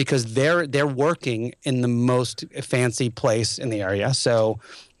because they're working in the most fancy place in the area. So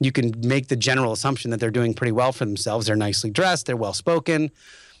you can make the general assumption that they're doing pretty well for themselves. They're nicely dressed. They're well-spoken.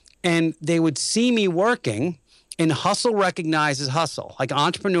 And they would see me working, and hustle recognizes hustle. Like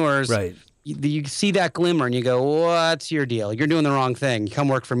entrepreneurs, right. You see that glimmer and you go, what's your deal? You're doing the wrong thing. Come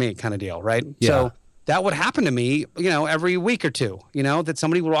work for me kind of deal, right? Yeah. So that would happen to me, every week or two, that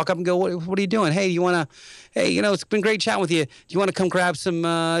somebody would walk up and go, what are you doing? Hey, it's been great chatting with you. Do you want to come grab some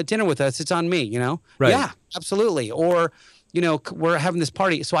dinner with us? It's on me, Right. Yeah, absolutely. Or we're having this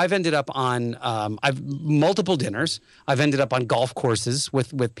party. So I've ended up on, I've multiple dinners. I've ended up on golf courses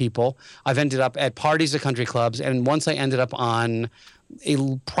with people. I've ended up at parties at country clubs. And once I ended up on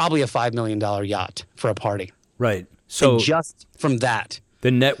probably a $5 million yacht for a party. Right. So and just from that.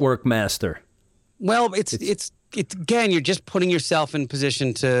 The network master. Well, it's again, you're just putting yourself in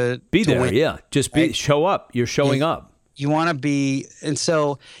position to be there. Win, yeah. Just right? Show up. You're showing up. You want to be,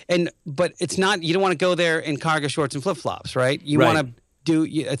 but it's not, you don't want to go there in cargo shorts and flip flops, right? You want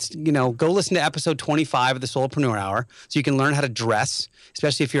to go listen to episode 25 of the Solopreneur Hour so you can learn how to dress,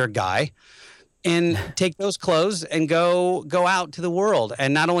 especially if you're a guy, and take those clothes and go out to the world.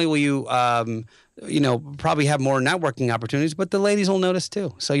 And not only will you, probably have more networking opportunities, but the ladies will notice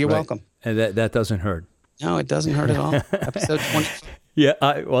too. So you're welcome. And that doesn't hurt. No, it doesn't hurt at all. Episode 20. Yeah,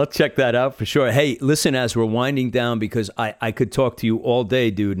 well, check that out for sure. Hey, listen, as we're winding down, because I could talk to you all day,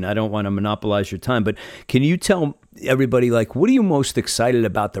 dude, and I don't want to monopolize your time, but can you tell everybody, like, what are you most excited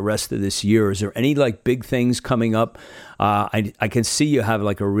about the rest of this year? Is there any, like, big things coming up? I can see you have,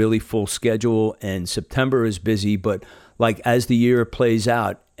 like, a really full schedule, and September is busy, but, like, as the year plays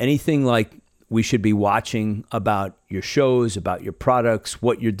out, anything, like, we should be watching about your shows, about your products,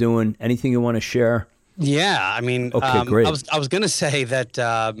 what you're doing, anything you want to share? Yeah, I mean, okay, great. I was going to say that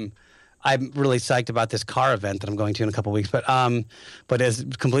I'm really psyched about this car event that I'm going to in a couple of weeks, but it's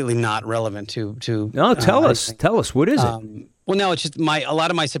completely not relevant to. No, tell us, what is it? Well, no, it's just a lot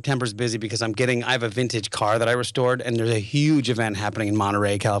of my September's busy because I have a vintage car that I restored, and there's a huge event happening in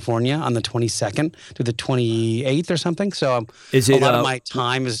Monterey, California on the 22nd to the 28th or something. So a lot of my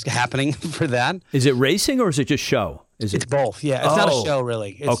time is happening for that. Is it racing or is it just show? It's both. Yeah, it's not a show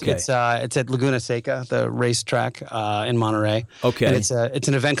really. It's at Laguna Seca, the racetrack in Monterey. Okay, and it's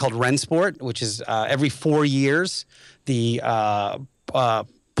an event called Rennsport, which is every 4 years the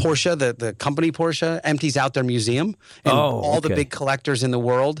Porsche, the company Porsche, empties out their museum, and all the big collectors in the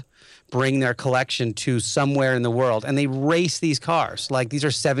world bring their collection to somewhere in the world, and they race these cars. Like, these are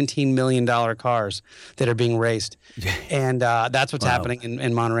 $17 million cars that are being raced, and that's what's happening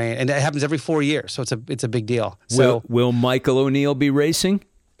in Monterey, and it happens every 4 years, so it's a big deal. So will Michael O'Neill be racing?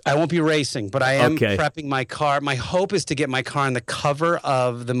 I won't be racing, but I am prepping my car. My hope is to get my car on the cover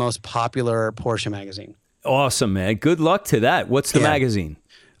of the most popular Porsche magazine. Awesome, man. Good luck to that. What's the magazine?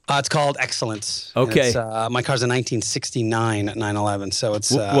 It's called Excellence. Okay. My car's a 1969 911, so it's...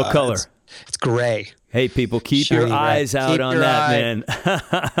 what color? It's gray. Hey, people, keep your eyes out on that, man.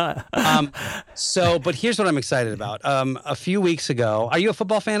 But here's what I'm excited about. A few weeks ago, are you a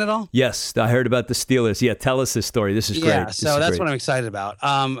football fan at all? Yes, I heard about the Steelers. Yeah, tell us this story. This is great. Yeah, so that's what I'm excited about.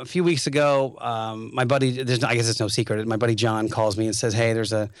 A few weeks ago, my buddy, I guess it's no secret, my buddy John calls me and says, hey,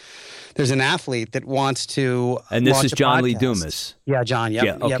 there's an athlete that wants to And this is John podcast. Lee Dumas. Yeah, John.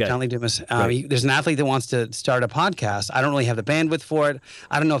 Yep, John Lee Dumas. There's an athlete that wants to start a podcast. I don't really have the bandwidth for it.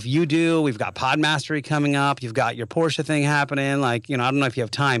 I don't know if you do. We've got Podmastery coming up. You've got your Porsche thing happening. I don't know if you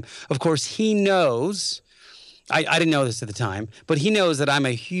have time. Of course, he knows. I didn't know this at the time, but he knows that I'm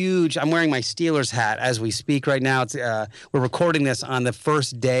wearing my Steelers hat as we speak right now. It's we're recording this on the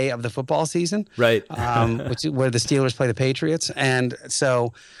first day of the football season. Right. Which is where the Steelers play the Patriots. And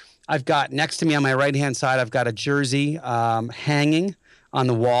so I've got next to me on my right-hand side, I've got a jersey hanging on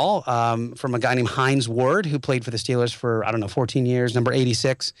the wall from a guy named Hines Ward, who played for the Steelers for, 14 years, number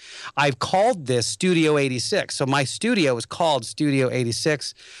 86. I've called this Studio 86. So my studio is called Studio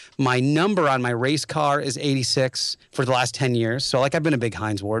 86. My number on my race car is 86 for the last 10 years. So, I've been a big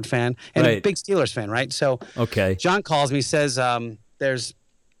Hines Ward fan and a big Steelers fan, right? So John calls me, says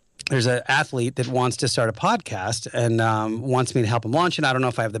there's an athlete that wants to start a podcast and wants me to help him launch it. I don't know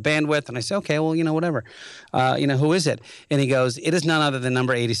if I have the bandwidth. And I say, okay, well, whatever. Who is it? And he goes, it is none other than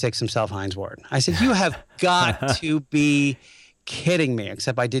number 86 himself, Hines Ward. I said, you have got to be kidding me,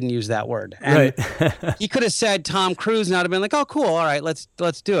 except I didn't use that word. And he could have said Tom Cruise and I'd have been like, oh, cool. All right, let's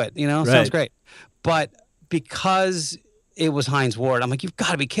do it. Sounds great. But because it was Hines Ward, I'm like, you've got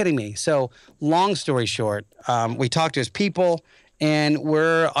to be kidding me. So long story short, we talked to his people, and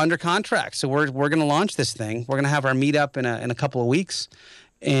we're under contract. So we're going to launch this thing. We're going to have our meetup in a couple of weeks.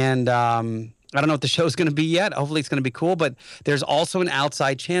 And I don't know what the show's going to be yet. Hopefully it's going to be cool. But there's also an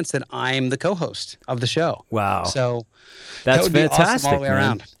outside chance that I'm the co-host of the show. Wow. So that's that would fantastic, be awesome all the way man.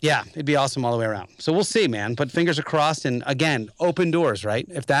 around. Yeah, it'd be awesome all the way around. So we'll see, man. But fingers are crossed. And again, open doors, right?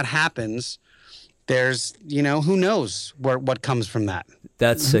 If that happens, there's, who knows what comes from that.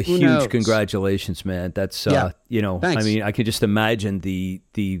 That's a Who huge knows? Congratulations, man. That's, Yeah. I Thanks. mean, I can just imagine the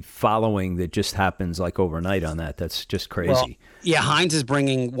following that just happens like overnight on that. That's just crazy. Well, yeah, Heinz is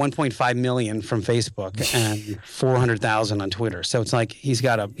bringing 1.5 million from Facebook and 400,000 on Twitter. So it's like he's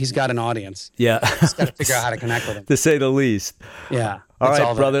got an audience. Yeah. He's got to figure out how to connect with them. To say the least. Yeah. All it's right,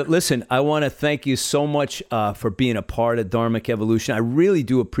 there. brother. Listen, I want to thank you so much for being a part of Dharmic Evolution. I really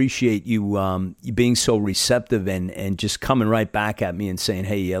do appreciate you being so receptive and just coming right back at me and saying,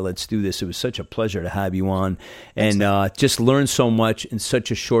 hey, yeah, let's do this. It was such a pleasure to have you on and just learn so much in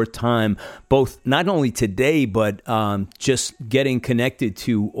such a short time, both not only today, but just getting connected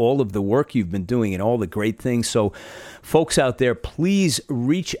to all of the work you've been doing and all the great things. So folks out there, please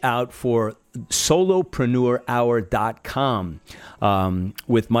reach out for solopreneurhour.com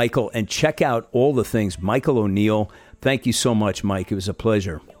with Michael and check out all the things. Michael O'Neill, thank you so much, Mike. It was a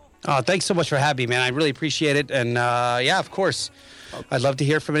pleasure. Oh, thanks so much for having me, man. I really appreciate it. And yeah, of course, I'd love to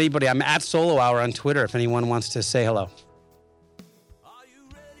hear from anybody. I'm at Solo Hour on Twitter if anyone wants to say hello.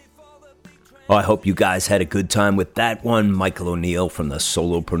 Oh, I hope you guys had a good time with that one. Michael O'Neill from the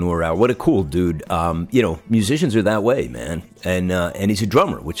Solopreneur Hour. What a cool dude. Musicians are that way, man. And he's a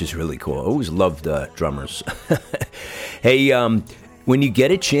drummer, which is really cool. I always loved drummers. Hey, when you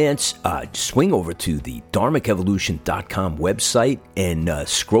get a chance, swing over to the dharmicevolution.com website and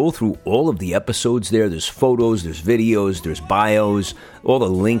scroll through all of the episodes there. There's photos, there's videos, there's bios. All the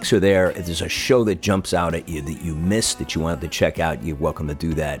links are there. If there's a show that jumps out at you that you missed, that you wanted to check out, you're welcome to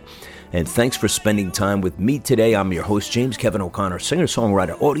do that. And thanks for spending time with me today. I'm your host, James Kevin O'Connor,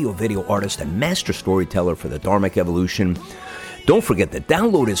 singer-songwriter, audio-video artist, and master storyteller for the Dharmic Evolution. Don't forget, the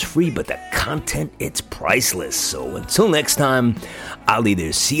download is free, but the content, it's priceless. So until next time, I'll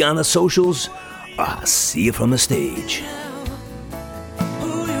either see you on the socials or I'll see you from the stage.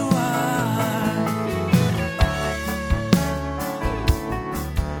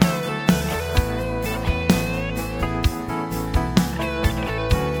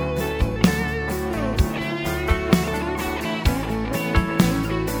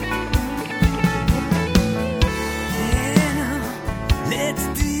 Let's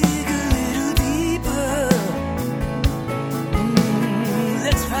dig a little deeper.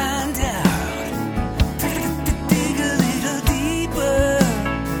 Let's find out. Dig a little deeper.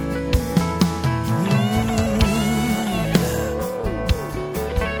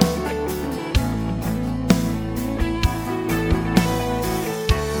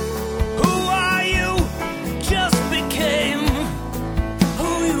 Who are you? Just became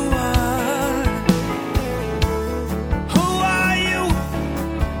who you are. Who are you?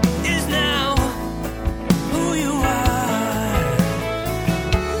 Is now who you are.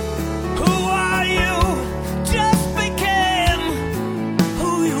 Who are you? Just became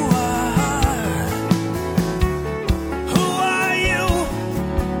who you are. Who are you?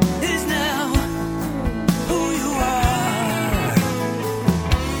 Is now who you are.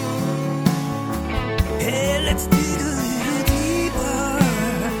 Hey, let's do